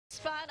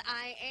spot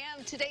I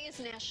am. Today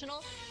is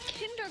National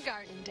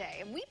Kindergarten Day,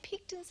 and we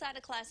peeked inside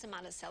a class in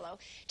Monticello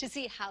to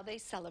see how they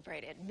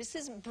celebrated.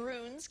 Mrs.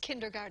 Brune's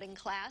kindergarten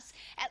class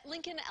at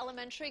Lincoln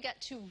Elementary got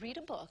to read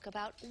a book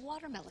about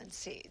watermelon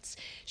seeds.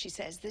 She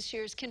says this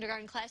year's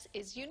kindergarten class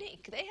is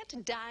unique. They had to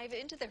dive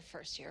into their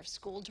first year of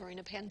school during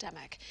a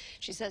pandemic.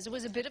 She says it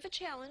was a bit of a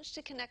challenge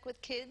to connect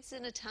with kids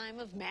in a time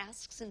of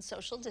masks and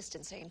social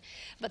distancing,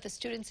 but the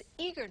students'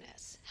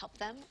 eagerness helped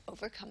them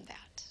overcome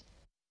that.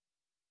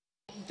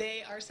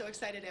 They are so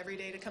excited every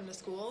day to come to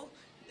school.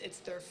 It's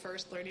their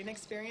first learning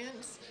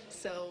experience,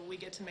 so we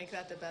get to make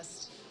that the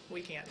best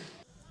we can.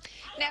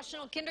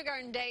 National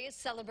Kindergarten Day is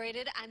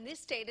celebrated on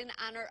this date in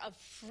honor of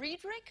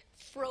Friedrich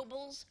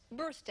Froebel's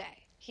birthday.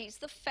 He's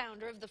the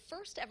founder of the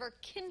first ever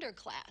kinder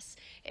class.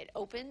 It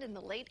opened in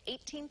the late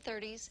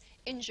 1830s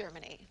in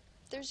Germany.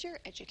 There's your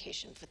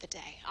education for the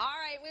day. All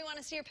right, we want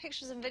to see your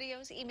pictures and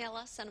videos. Email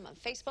us, send them on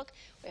Facebook.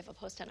 We have a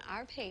post on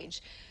our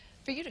page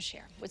for you to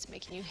share what's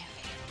making you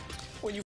happy.